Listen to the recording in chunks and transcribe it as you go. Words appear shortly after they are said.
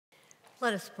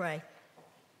Let us pray.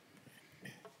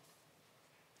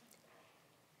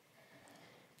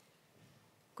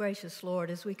 Gracious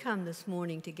Lord, as we come this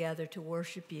morning together to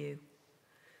worship you,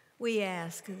 we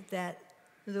ask that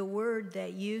the word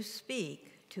that you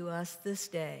speak to us this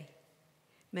day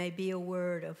may be a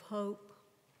word of hope,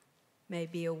 may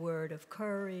be a word of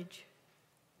courage,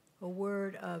 a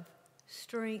word of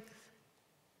strength,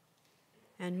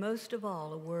 and most of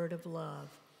all, a word of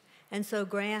love. And so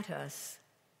grant us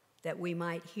that we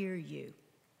might hear you,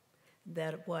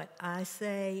 that what I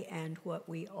say and what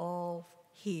we all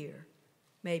hear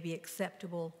may be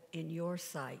acceptable in your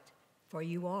sight, for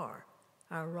you are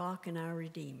our rock and our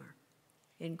Redeemer.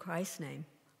 In Christ's name,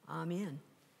 amen.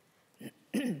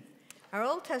 Our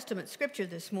Old Testament scripture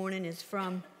this morning is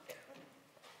from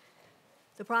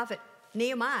the prophet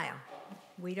Nehemiah.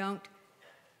 We don't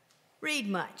read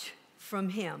much from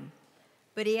him,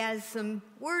 but he has some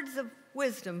words of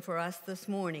wisdom for us this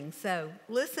morning. So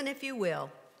listen, if you will,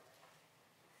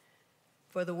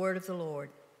 for the word of the Lord.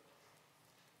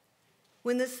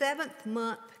 When the 7th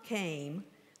month came,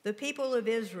 the people of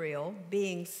Israel,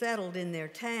 being settled in their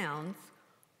towns,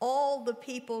 all the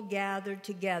people gathered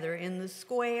together in the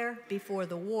square before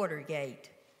the water gate.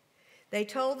 They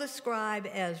told the scribe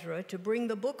Ezra to bring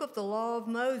the book of the law of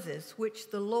Moses, which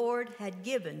the Lord had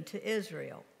given to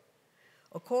Israel.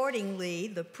 Accordingly,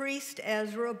 the priest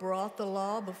Ezra brought the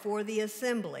law before the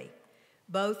assembly,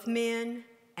 both men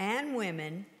and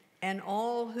women, and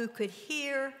all who could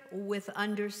hear with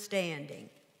understanding.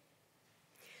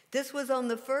 This was on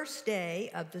the first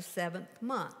day of the 7th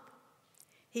month.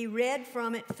 He read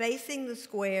from it facing the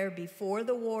square before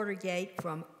the water gate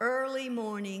from early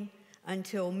morning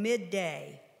until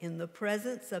midday, in the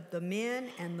presence of the men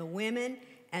and the women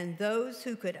and those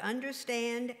who could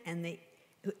understand, and the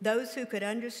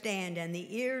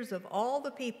ears of all the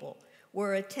people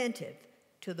were attentive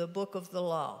to the book of the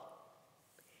law.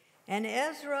 And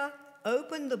Ezra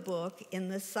opened the book in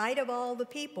the sight of all the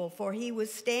people, for he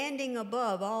was standing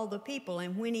above all the people,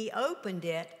 and when he opened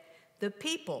it, the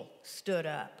people stood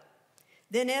up.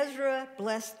 Then Ezra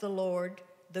blessed the Lord,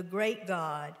 the great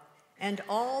God, and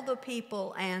all the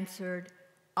people answered,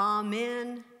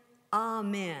 Amen,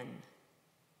 Amen,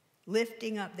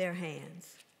 lifting up their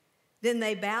hands. Then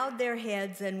they bowed their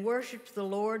heads and worshiped the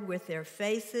Lord with their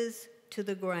faces to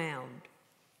the ground.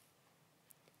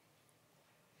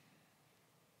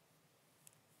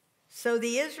 So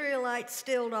the Israelites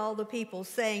stilled all the people,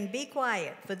 saying, Be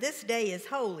quiet, for this day is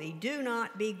holy. Do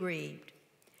not be grieved.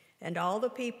 And all the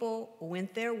people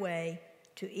went their way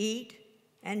to eat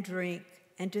and drink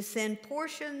and to send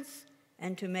portions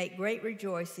and to make great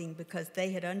rejoicing, because they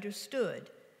had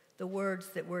understood the words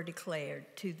that were declared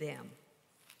to them.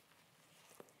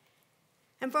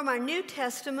 And from our New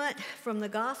Testament, from the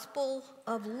Gospel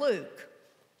of Luke,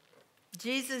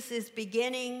 Jesus is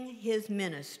beginning his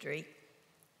ministry.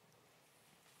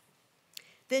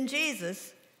 Then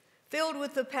Jesus, filled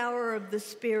with the power of the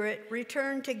Spirit,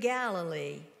 returned to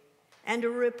Galilee, and a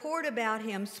report about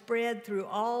him spread through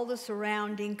all the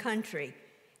surrounding country.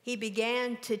 He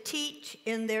began to teach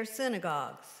in their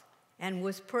synagogues and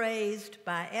was praised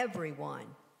by everyone.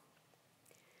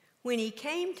 When he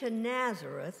came to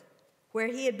Nazareth, where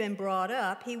he had been brought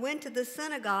up, he went to the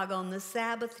synagogue on the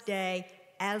Sabbath day,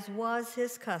 as was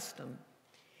his custom.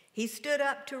 He stood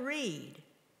up to read,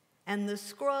 and the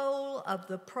scroll of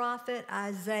the prophet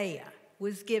Isaiah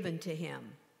was given to him.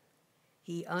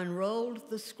 He unrolled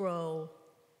the scroll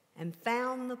and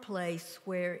found the place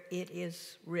where it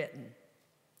is written,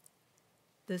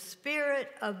 The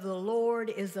Spirit of the Lord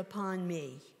is upon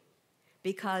me,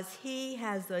 because he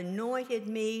has anointed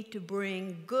me to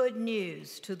bring good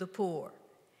news to the poor.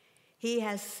 He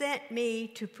has sent me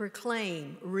to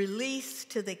proclaim release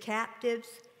to the captives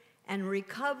and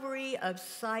recovery of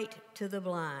sight to the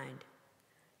blind,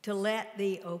 to let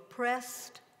the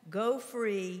oppressed go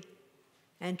free,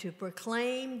 and to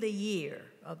proclaim the year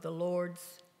of the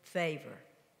Lord's favor.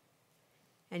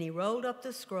 And he rolled up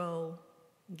the scroll,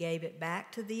 gave it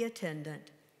back to the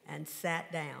attendant, and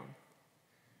sat down.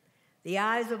 The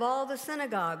eyes of all the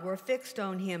synagogue were fixed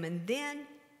on him, and then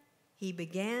he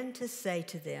began to say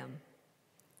to them,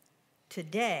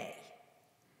 Today,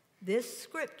 this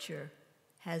scripture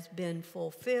has been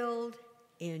fulfilled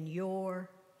in your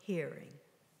hearing.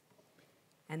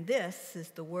 And this is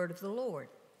the word of the Lord.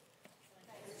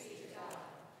 Thanks be to God.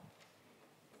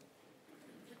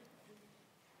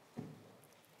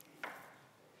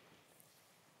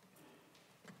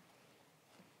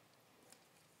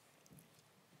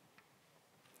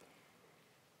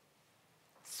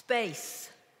 Space,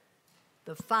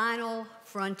 the final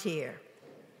frontier.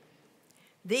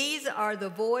 These are the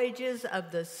voyages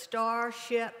of the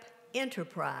Starship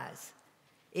Enterprise.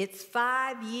 Its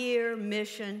 5-year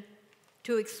mission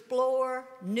to explore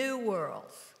new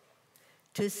worlds,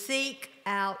 to seek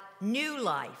out new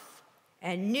life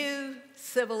and new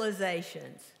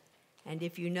civilizations. And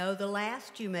if you know the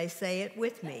last, you may say it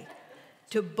with me.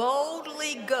 To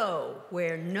boldly go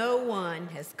where no one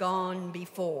has gone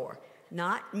before.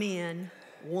 Not men,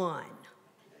 one.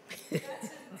 That's in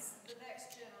the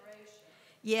next generation.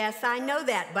 Yes, I know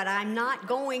that, but I'm not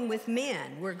going with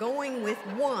men. We're going with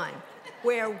one,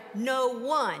 where no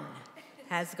one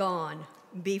has gone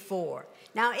before.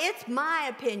 Now, it's my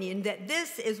opinion that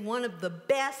this is one of the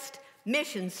best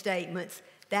mission statements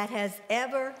that has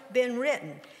ever been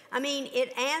written. I mean,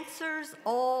 it answers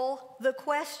all the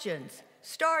questions,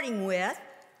 starting with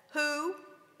who,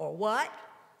 or what,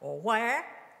 or where,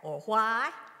 or why.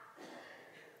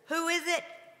 Who is it?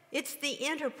 It's the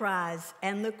Enterprise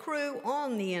and the crew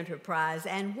on the Enterprise.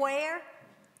 And where?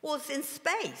 Well, it's in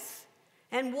space.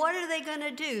 And what are they going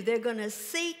to do? They're going to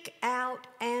seek out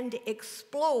and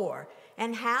explore.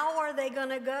 And how are they going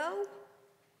to go?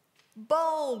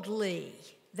 Boldly.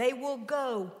 They will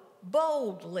go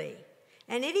boldly.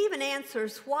 And it even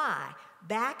answers why.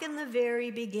 Back in the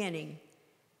very beginning,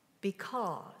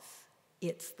 because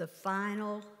it's the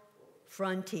final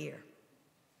frontier.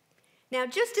 Now,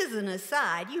 just as an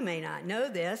aside, you may not know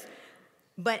this,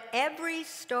 but every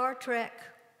Star Trek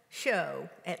show,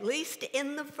 at least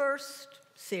in the first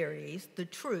series, the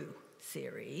true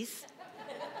series,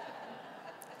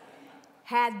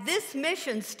 had this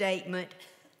mission statement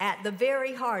at the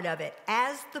very heart of it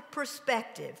as the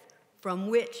perspective from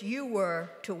which you were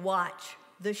to watch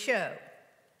the show.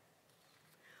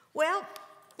 Well,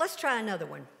 let's try another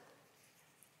one.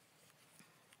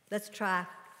 Let's try.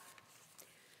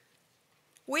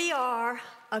 We are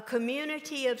a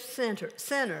community of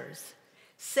sinners,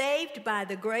 saved by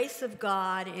the grace of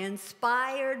God,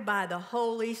 inspired by the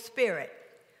Holy Spirit.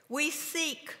 We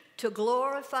seek to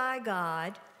glorify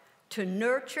God, to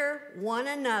nurture one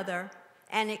another,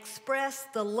 and express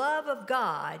the love of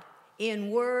God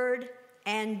in word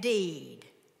and deed.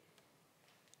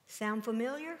 Sound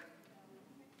familiar?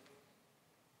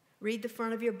 Read the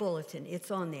front of your bulletin.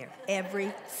 It's on there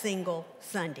every single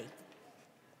Sunday.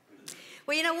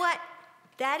 Well, you know what?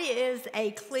 That is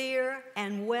a clear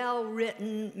and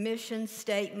well-written mission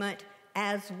statement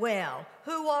as well.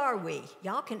 Who are we?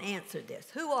 Y'all can answer this.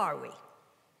 Who are we?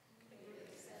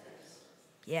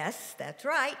 Yes, that's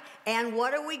right. And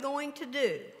what are we going to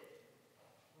do?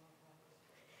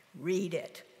 Read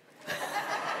it.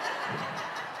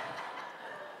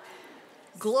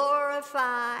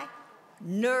 Glorify,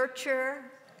 nurture,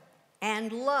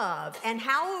 and love. And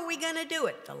how are we going to do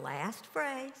it? The last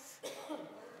phrase.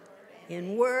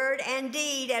 In word and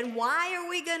deed. And why are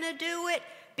we going to do it?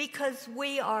 Because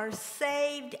we are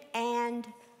saved and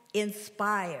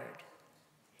inspired.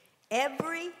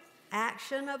 Every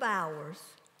action of ours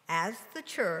as the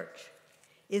church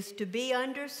is to be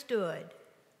understood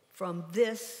from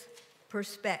this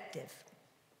perspective.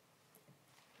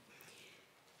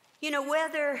 You know,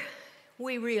 whether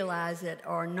we realize it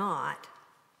or not,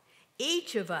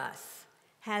 each of us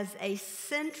has a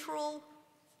central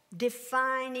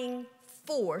defining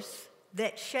force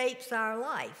that shapes our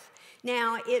life.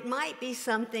 Now, it might be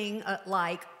something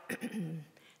like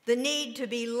the need to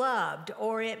be loved,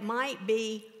 or it might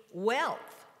be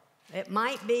wealth. It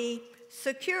might be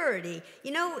security.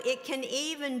 You know, it can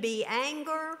even be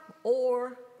anger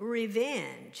or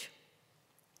revenge.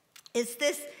 It's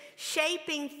this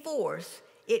shaping force.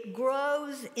 It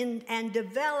grows in and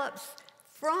develops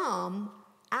from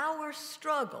our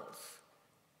struggles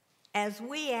as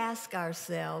we ask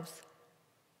ourselves,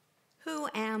 who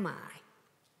am I?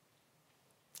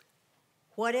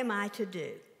 What am I to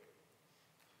do?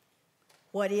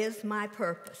 What is my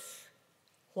purpose?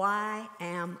 Why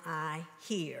am I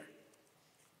here?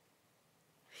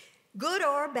 Good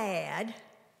or bad,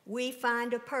 we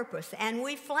find a purpose, and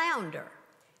we flounder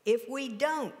if we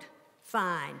don't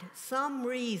find some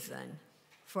reason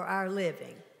for our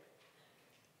living.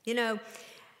 You know,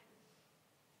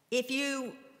 if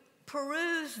you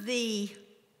peruse the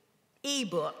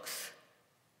e-books,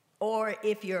 or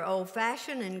if you're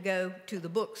old-fashioned and go to the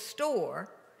bookstore,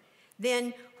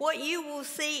 then what you will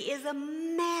see is a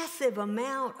massive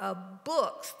amount of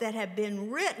books that have been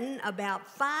written about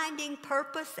finding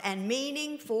purpose and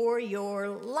meaning for your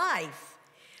life.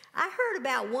 I heard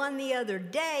about one the other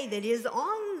day that is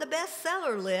on the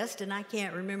bestseller list, and I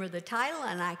can't remember the title,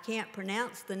 and I can't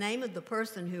pronounce the name of the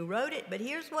person who wrote it, but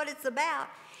here's what it's about.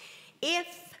 If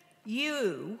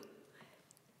you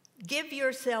give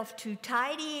yourself to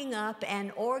tidying up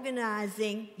and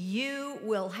organizing, you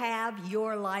will have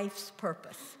your life's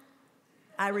purpose.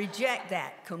 I reject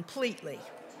that completely.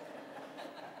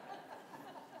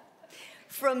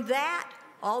 From that,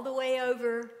 all the way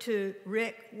over to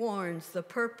Rick Warren's The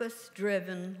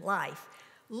Purpose-Driven Life.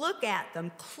 Look at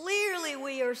them. Clearly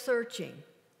we are searching.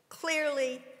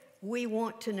 Clearly we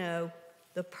want to know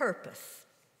the purpose.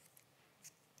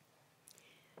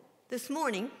 This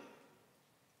morning,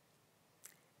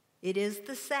 it is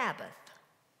the Sabbath,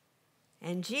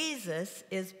 and Jesus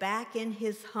is back in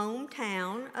his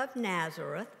hometown of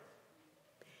Nazareth.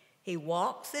 He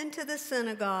walks into the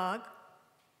synagogue,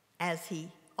 as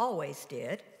he always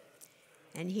did,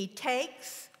 and he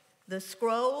takes the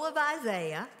scroll of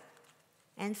Isaiah,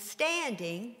 and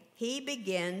standing, he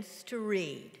begins to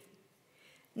read.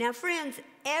 Now, friends,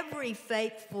 every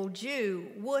faithful Jew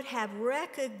would have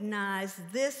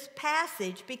recognized this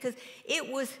passage because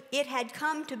it had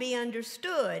come to be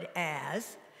understood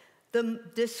as the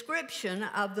description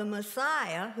of the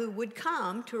Messiah who would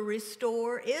come to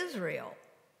restore Israel.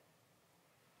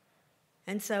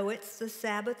 And so it's the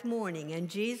Sabbath morning, and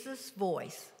Jesus'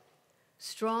 voice,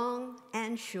 strong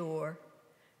and sure,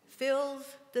 fills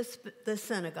the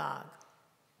synagogue.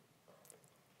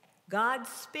 God's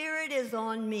Spirit is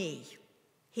on me.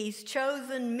 He's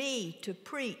chosen me to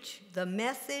preach the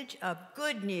message of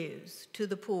good news to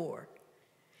the poor.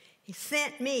 He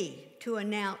sent me to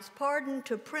announce pardon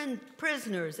to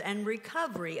prisoners and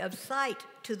recovery of sight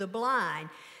to the blind,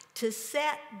 to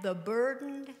set the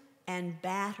burdened and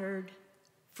battered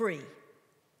free,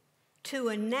 to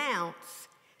announce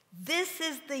this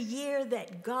is the year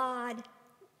that God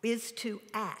is to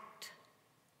act.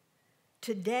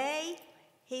 Today,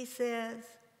 he says,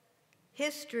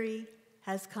 history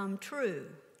has come true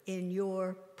in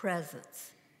your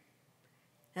presence.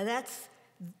 Now that's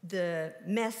the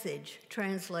Message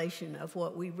translation of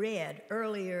what we read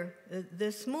earlier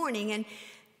this morning. And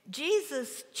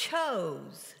Jesus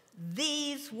chose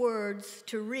these words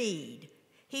to read.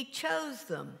 He chose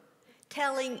them,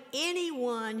 telling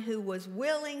anyone who was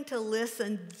willing to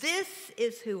listen, this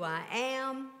is who I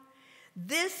am,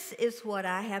 this is what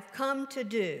I have come to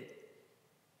do.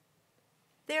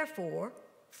 Therefore,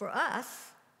 for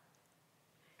us,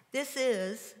 this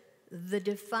is the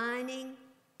defining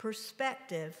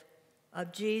perspective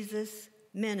of Jesus'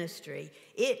 ministry.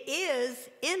 It is,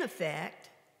 in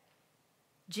effect,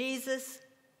 Jesus'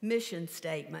 mission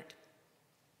statement.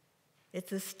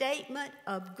 It's a statement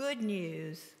of good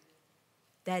news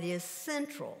that is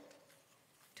central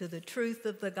to the truth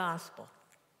of the gospel.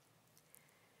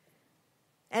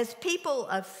 As people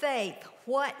of faith,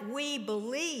 what we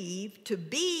believe to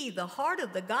be the heart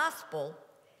of the gospel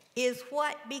is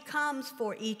what becomes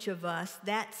for each of us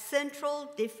that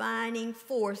central defining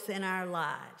force in our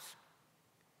lives.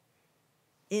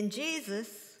 In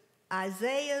Jesus,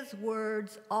 Isaiah's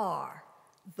words are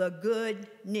the good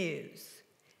news.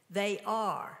 They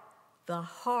are the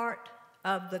heart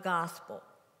of the gospel.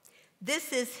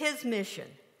 This is his mission.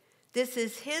 This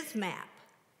is his map.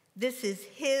 This is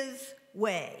his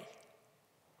way.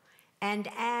 And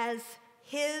as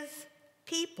his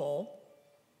people,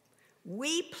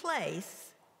 we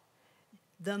place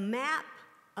the map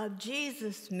of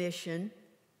Jesus' mission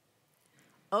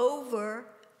over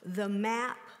the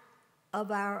map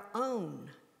of our own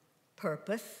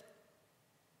purpose.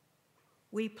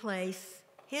 We place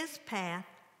his path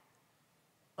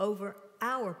over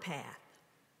our path.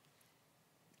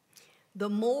 The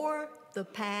more the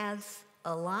paths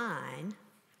align,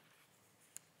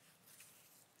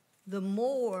 the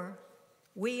more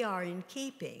we are in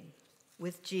keeping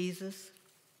with Jesus'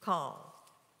 call,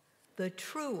 the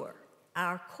truer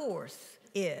our course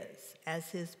is as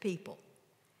his people.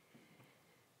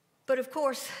 But of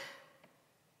course,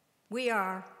 we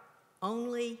are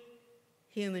only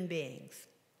human beings,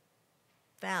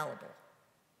 fallible.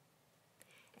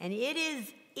 And it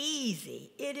is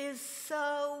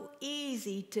so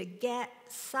easy to get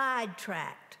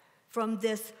sidetracked from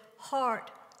this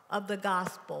heart of the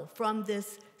gospel, from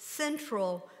this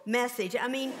central message. I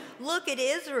mean, look at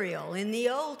Israel in the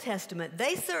Old Testament.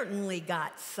 They certainly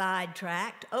got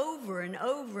sidetracked over and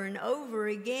over and over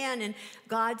again, and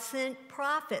God sent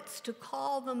prophets to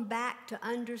call them back to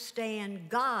understand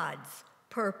God's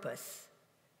purpose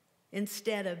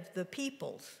instead of the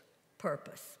people's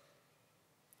purpose.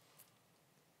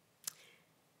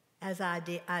 As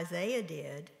Isaiah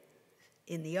did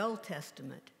in the Old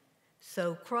Testament,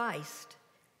 so Christ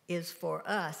is for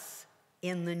us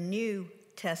in the New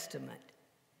Testament.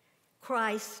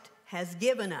 Christ has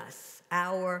given us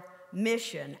our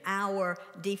mission, our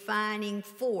defining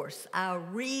force, our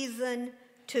reason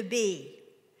to be,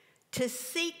 to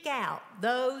seek out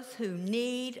those who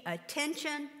need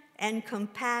attention and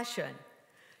compassion,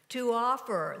 to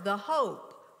offer the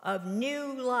hope of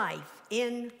new life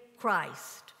in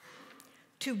Christ,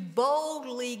 to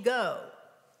boldly go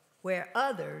where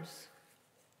others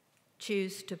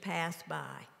choose to pass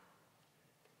by.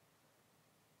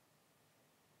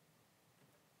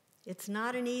 It's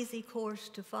not an easy course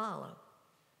to follow,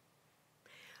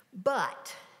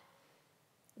 but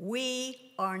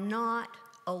we are not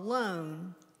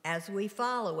alone as we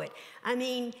follow it. I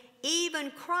mean,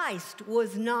 even Christ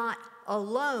was not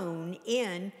alone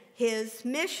in his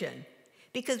mission,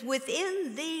 because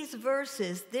within these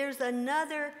verses, there's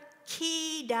another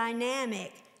key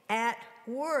dynamic at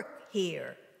work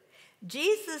here.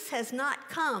 Jesus has not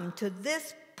come to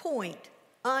this point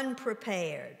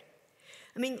unprepared.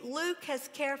 I mean, Luke has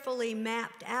carefully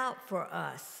mapped out for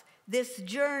us this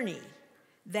journey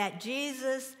that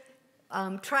Jesus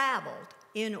traveled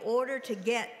in order to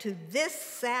get to this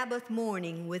Sabbath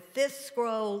morning with this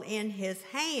scroll in his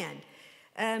hand.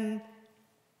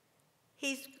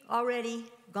 He's already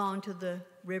gone to the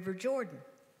River Jordan,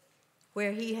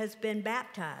 where he has been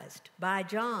baptized by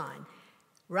John,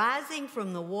 rising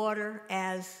from the water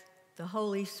as the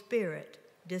Holy Spirit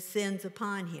descends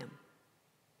upon him.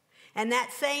 And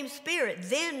that same Spirit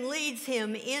then leads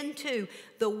him into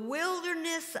the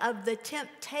wilderness of the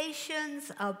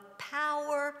temptations of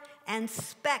power and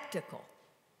spectacle.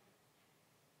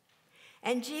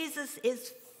 And Jesus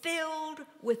is filled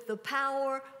with the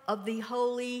power of the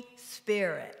Holy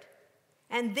Spirit.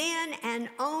 And then and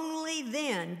only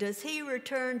then does he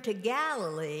return to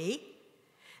Galilee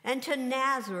and to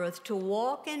Nazareth to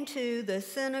walk into the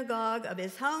synagogue of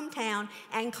his hometown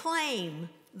and claim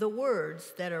the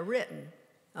words that are written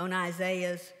on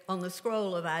the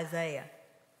scroll of Isaiah.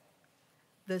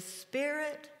 The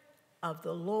Spirit of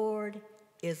the Lord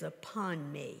is upon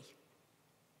me.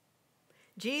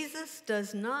 Jesus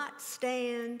does not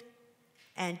stand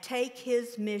and take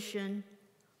his mission,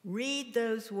 read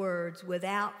those words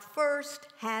without first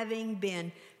having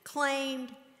been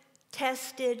claimed,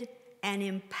 tested, and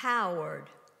empowered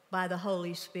by the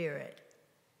Holy Spirit.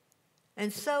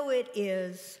 And so it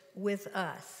is with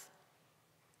us.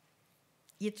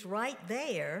 It's right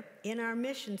there in our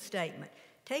mission statement.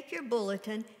 Take your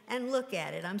bulletin and look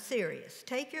at it. I'm serious.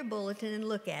 Take your bulletin and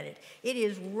look at it. It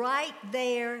is right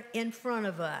there in front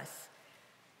of us.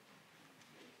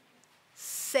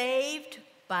 Saved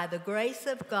by the grace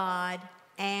of God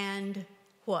and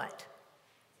what?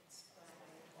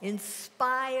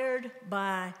 Inspired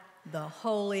by the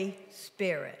Holy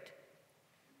Spirit.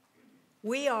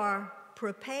 We are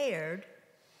prepared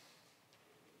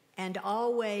and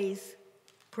always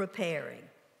preparing.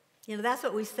 You know, that's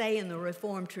what we say in the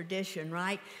Reformed tradition,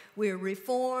 right? We're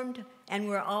reformed and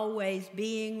we're always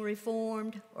being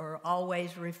reformed or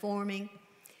always reforming.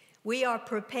 We are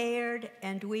prepared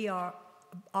and we are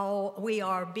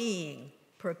being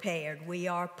prepared. We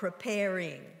are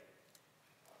preparing.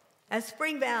 As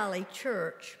Spring Valley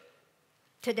Church,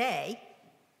 today,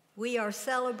 we are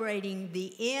celebrating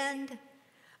the end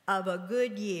of a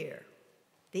good year,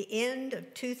 the end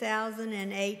of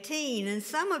 2018. And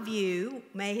some of you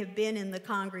may have been in the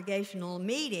congregational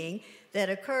meeting that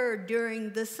occurred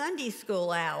during the Sunday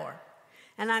school hour.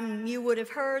 And you would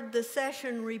have heard the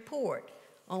session report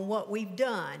on what we've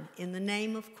done in the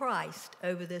name of Christ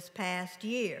over this past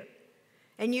year.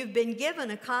 And you've been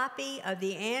given a copy of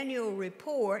the annual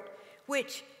report,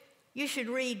 which you should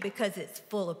read because it's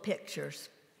full of pictures.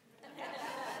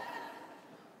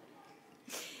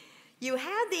 You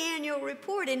have the annual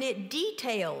report, and it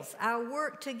details our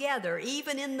work together.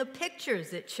 Even in the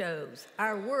pictures, it shows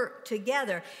our work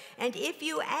together. And if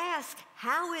you ask,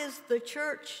 how is the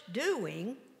church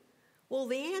doing? Well,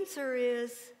 the answer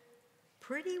is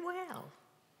pretty well.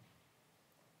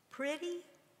 Pretty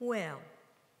well.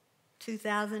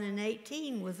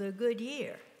 2018 was a good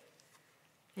year.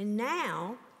 And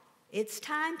now, it's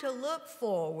time to look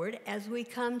forward as we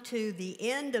come to the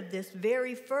end of this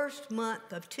very first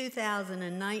month of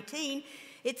 2019.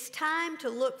 It's time to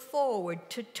look forward,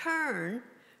 to turn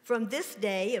from this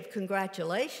day of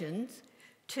congratulations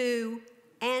to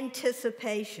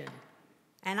anticipation.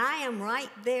 And I am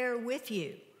right there with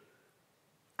you.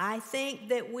 I think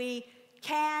that we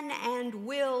can and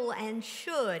will and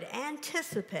should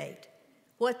anticipate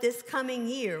what this coming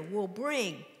year will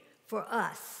bring for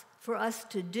us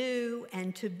to do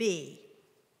and to be.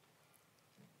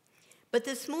 But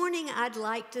this morning I'd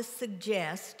like to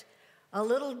suggest a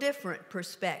little different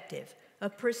perspective, a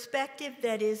perspective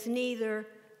that is neither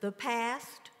the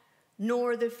past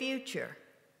nor the future.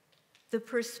 The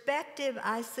perspective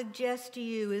I suggest to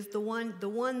you is the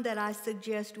one that I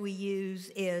suggest we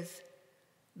use is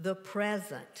the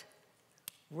present,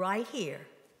 right here,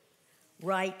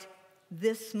 right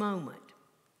this moment.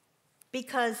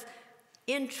 Because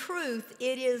in truth,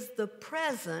 it is the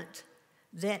present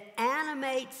that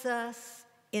animates us,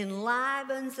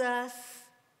 enlivens us,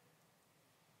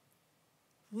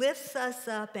 lifts us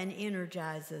up, and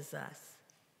energizes us.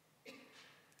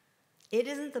 It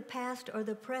isn't the past or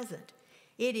the present.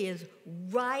 It is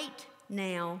right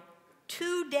now,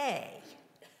 today.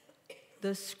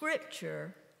 The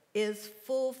scripture is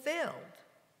fulfilled.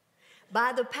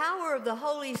 By the power of the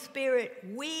Holy Spirit,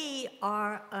 we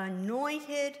are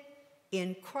anointed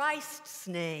in Christ's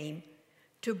name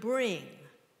to bring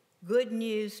good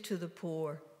news to the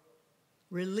poor,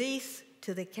 release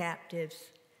to the captives,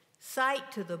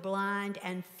 sight to the blind,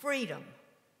 and freedom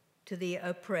to the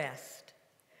oppressed.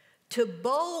 To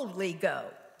boldly go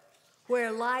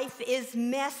where life is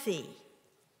messy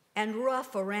and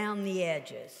rough around the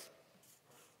edges.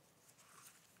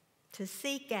 To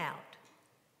seek out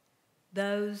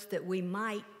those that we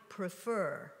might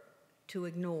prefer to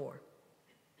ignore.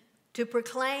 To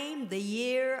proclaim the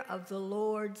year of the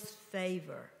Lord's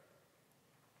favor.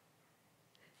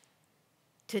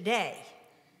 Today,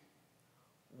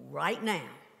 right now,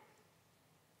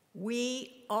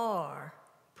 we are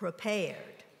prepared.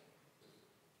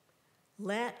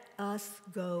 Let us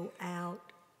go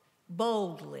out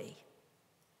boldly.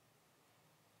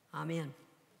 Amen.